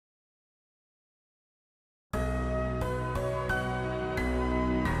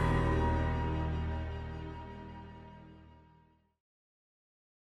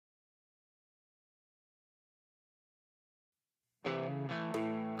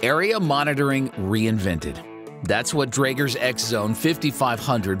Area monitoring reinvented. That's what Draeger's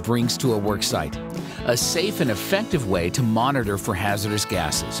X-zone-5500 brings to a worksite. A safe and effective way to monitor for hazardous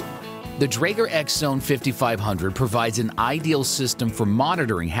gases. The Draeger X-zone-5500 provides an ideal system for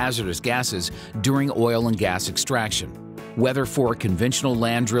monitoring hazardous gases during oil and gas extraction. Whether for conventional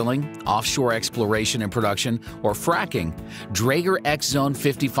land drilling, offshore exploration and production, or fracking, Draeger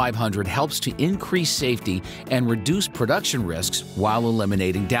X-zone-5500 helps to increase safety and reduce production risks while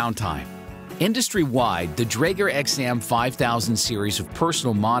eliminating downtime. Industry-wide, the Draeger XAM5000 series of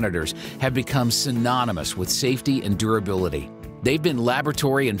personal monitors have become synonymous with safety and durability. They've been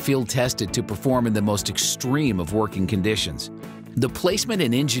laboratory and field tested to perform in the most extreme of working conditions. The placement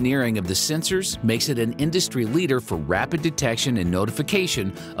and engineering of the sensors makes it an industry leader for rapid detection and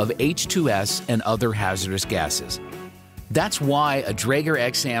notification of H2S and other hazardous gases. That's why a Draeger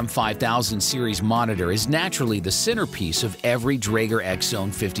XAM5000 series monitor is naturally the centerpiece of every Draeger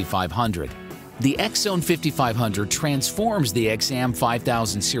X-zone-5500. The X-zone-5500 transforms the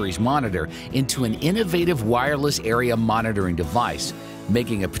XAM5000 series monitor into an innovative wireless area monitoring device,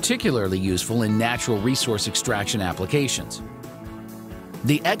 making it particularly useful in natural resource extraction applications.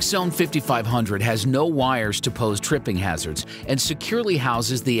 The X-zone-5500 has no wires to pose tripping hazards and securely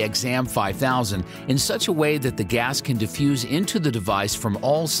houses the XAM5000 in such a way that the gas can diffuse into the device from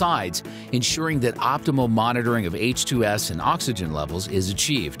all sides, ensuring that optimal monitoring of H2S and oxygen levels is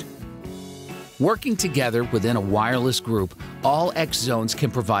achieved. Working together within a wireless group, all X-zones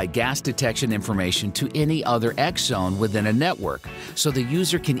can provide gas detection information to any other X-zone within a network, so the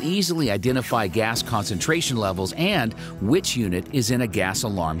user can easily identify gas concentration levels and which unit is in a gas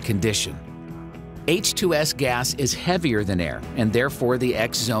alarm condition. H2S gas is heavier than air, and therefore the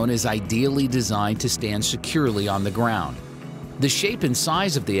X-zone is ideally designed to stand securely on the ground. The shape and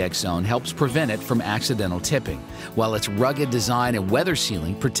size of the X-zone helps prevent it from accidental tipping, while its rugged design and weather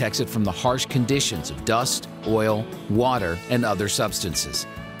sealing protects it from the harsh conditions of dust, oil, water, and other substances.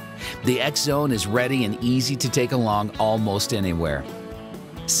 The X-zone is ready and easy to take along almost anywhere.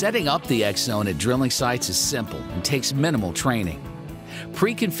 Setting up the X-zone at drilling sites is simple and takes minimal training.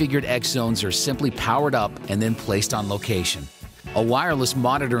 Pre-configured X-zones are simply powered up and then placed on location. A wireless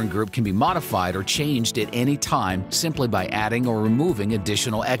monitoring group can be modified or changed at any time simply by adding or removing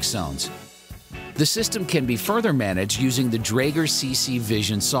additional X-zones. The system can be further managed using the Draeger CC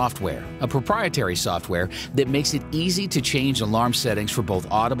Vision software, a proprietary software that makes it easy to change alarm settings for both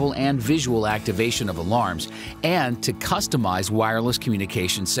audible and visual activation of alarms and to customize wireless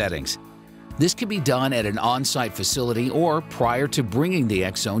communication settings. This can be done at an on-site facility or prior to bringing the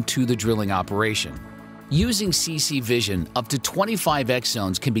X-zone to the drilling operation. Using CC Vision, up to 25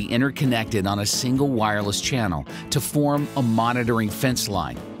 X-zones can be interconnected on a single wireless channel to form a monitoring fence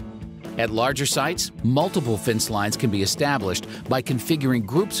line. At larger sites, multiple fence lines can be established by configuring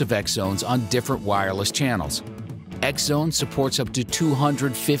groups of X-zones on different wireless channels. X-zone supports up to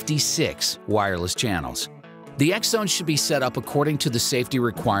 256 wireless channels. The X-zone should be set up according to the safety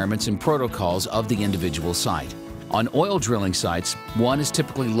requirements and protocols of the individual site. On oil drilling sites, one is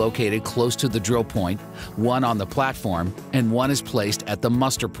typically located close to the drill point, one on the platform, and one is placed at the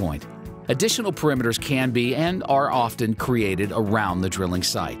muster point. Additional perimeters can be and are often created around the drilling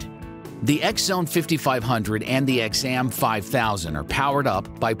site. The X-zone-5500 and the XAM5000 are powered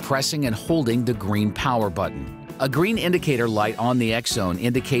up by pressing and holding the green power button. A green indicator light on the X-zone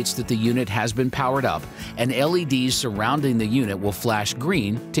indicates that the unit has been powered up, and LEDs surrounding the unit will flash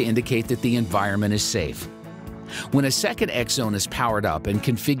green to indicate that the environment is safe. When a second X-zone is powered up and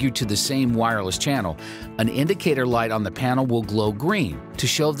configured to the same wireless channel, an indicator light on the panel will glow green to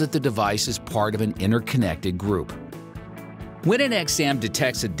show that the device is part of an interconnected group. When an X-zone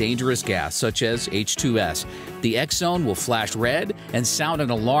detects a dangerous gas such as H2S, the X-zone will flash red and sound an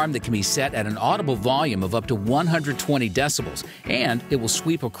alarm that can be set at an audible volume of up to 120 decibels, and it will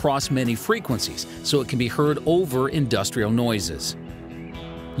sweep across many frequencies so it can be heard over industrial noises.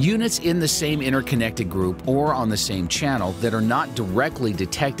 Units in the same interconnected group or on the same channel that are not directly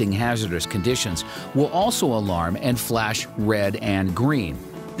detecting hazardous conditions will also alarm and flash red and green.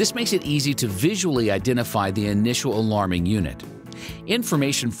 This makes it easy to visually identify the initial alarming unit.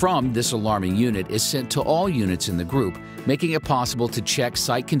 Information from this alarming unit is sent to all units in the group, making it possible to check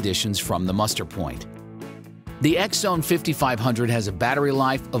site conditions from the muster point. The X-zone-5500 has a battery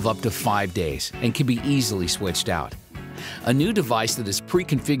life of up to 5 days and can be easily switched out. A new device that is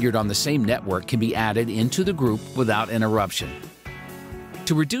pre-configured on the same network can be added into the group without interruption.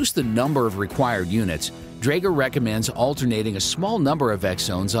 To reduce the number of required units, Draeger recommends alternating a small number of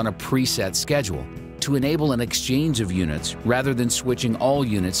X-zones on a preset schedule to enable an exchange of units rather than switching all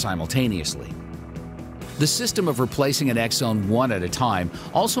units simultaneously. The system of replacing an X-zone one at a time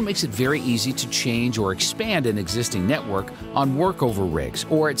also makes it very easy to change or expand an existing network on workover rigs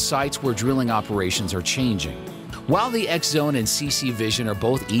or at sites where drilling operations are changing. While the X-zone and CC Vision are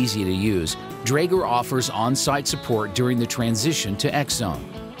both easy to use, Draeger offers on-site support during the transition to X-zone.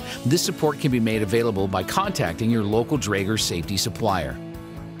 This support can be made available by contacting your local Draeger safety supplier.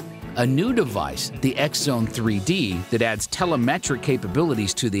 A new device, the X-zone 3D, that adds telemetric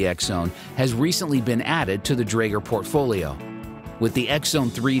capabilities to the X-zone has recently been added to the Draeger portfolio. With the X-zone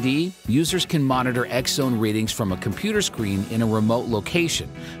 3D, users can monitor X-zone readings from a computer screen in a remote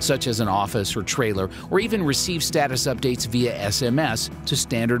location, such as an office or trailer, or even receive status updates via SMS to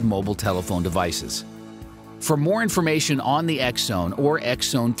standard mobile telephone devices. For more information on the X-zone or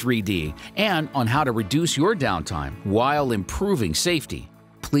X-zone 3D and on how to reduce your downtime while improving safety,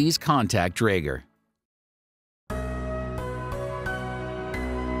 please contact Draeger.